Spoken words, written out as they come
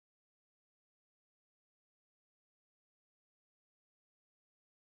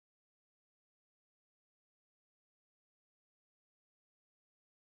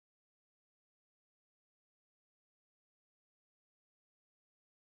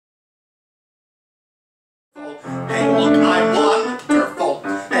Hey, look, I'm wonderful.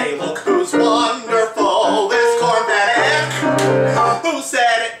 Hey, look who's wonderful. This Corvette. Who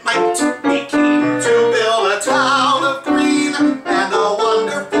said it might be keen to build a town of green and a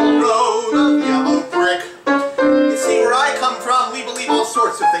wonderful road of yellow brick? You see, where I come from, we believe all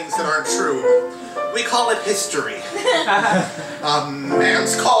sorts of things that aren't true. We call it history. A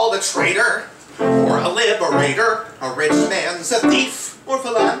man's called a traitor or a liberator. A rich man's a thief or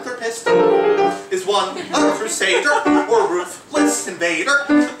philanthropist. Is one a crusader or ruthless invader?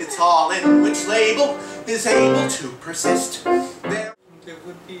 It's all in which label is able to persist. There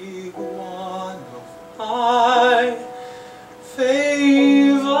would be one of my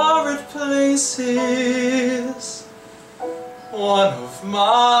favorite places. One of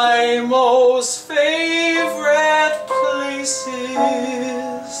my most favorite places.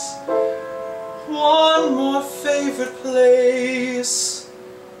 One more favorite place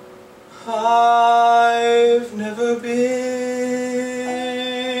I've never been.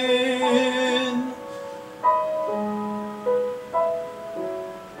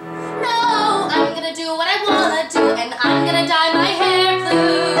 No, I'm gonna do what I wanna do, and I'm gonna dye my hair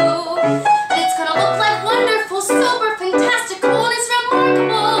blue. And it's gonna look like wonderful, super, fantastic, cool, and it's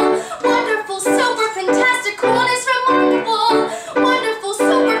remarkable. Wonderful, super, fantastic, cool, and it's remarkable. Wonderful,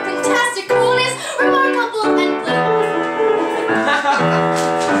 super, fantastic, cool, and it's remarkable and blue.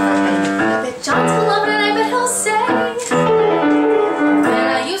 John's will love it, and I bet he'll say that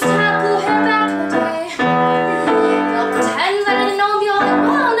I used to have blue hair back in the day. And I'll pretend that I didn't know and be all like,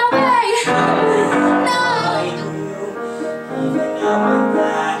 wow, no way. No. Even now I'm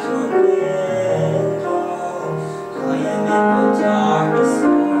back on the window, lying in the darkness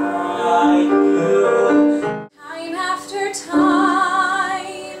beside you. Time after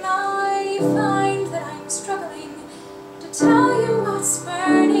time, I find that I'm struggling to tell you what's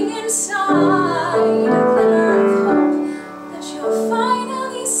burning inside. A glimmer of hope that you'll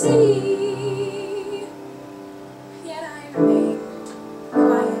finally see. Yet I remain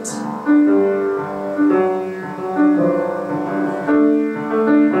quiet.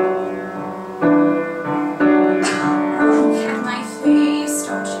 Look at my face,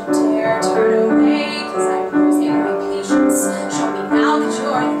 don't you dare turn away, 'cause I'm losing my patience. Show me now that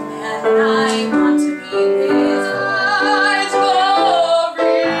you're the man that I want to be with.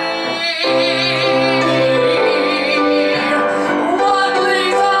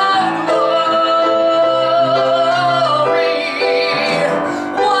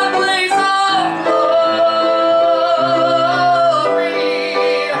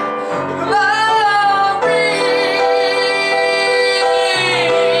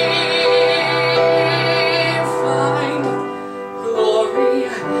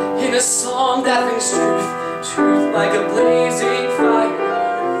 Song that brings truth like a blazing fire.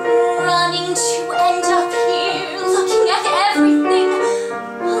 Running to end up here, looking at everything,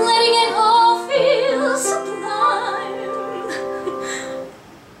 letting it all feel sublime.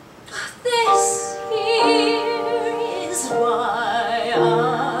 This here is why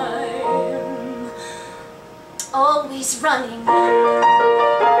I'm always running.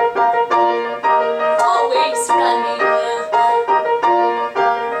 Always running.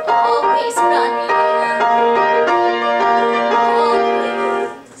 Always running,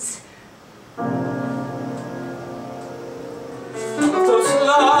 always. Those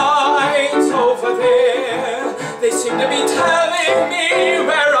lights over there, they seem to be telling me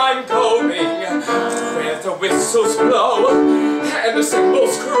where I'm going. Where the whistles blow, and the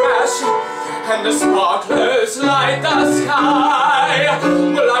cymbals crash, and the sparklers light the sky.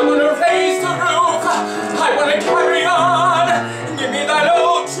 Well, I wanna raise the roof, I wanna carry on. Give me that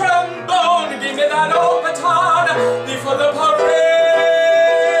old trombone, give me that old baton, before the parade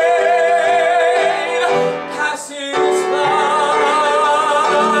passes by.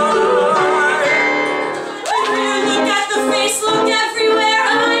 Look at the face, look everywhere,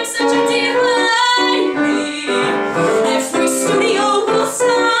 I'm such a delight. Every studio will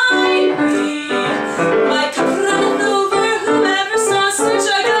sign me. My cup runneth over, whoever saw such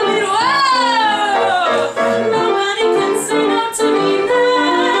a coming way.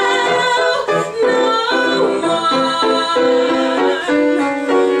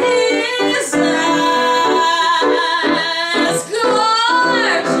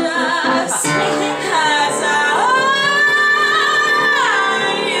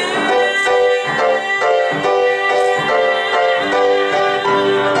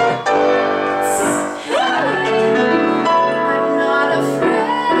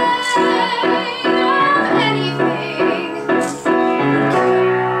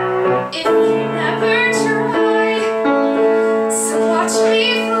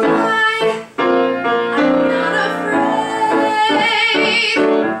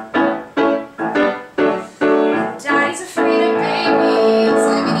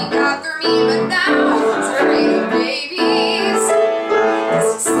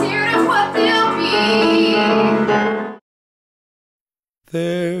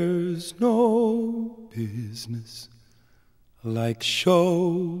 There's no business like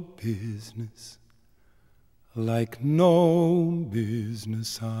show business, like no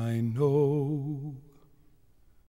business I know.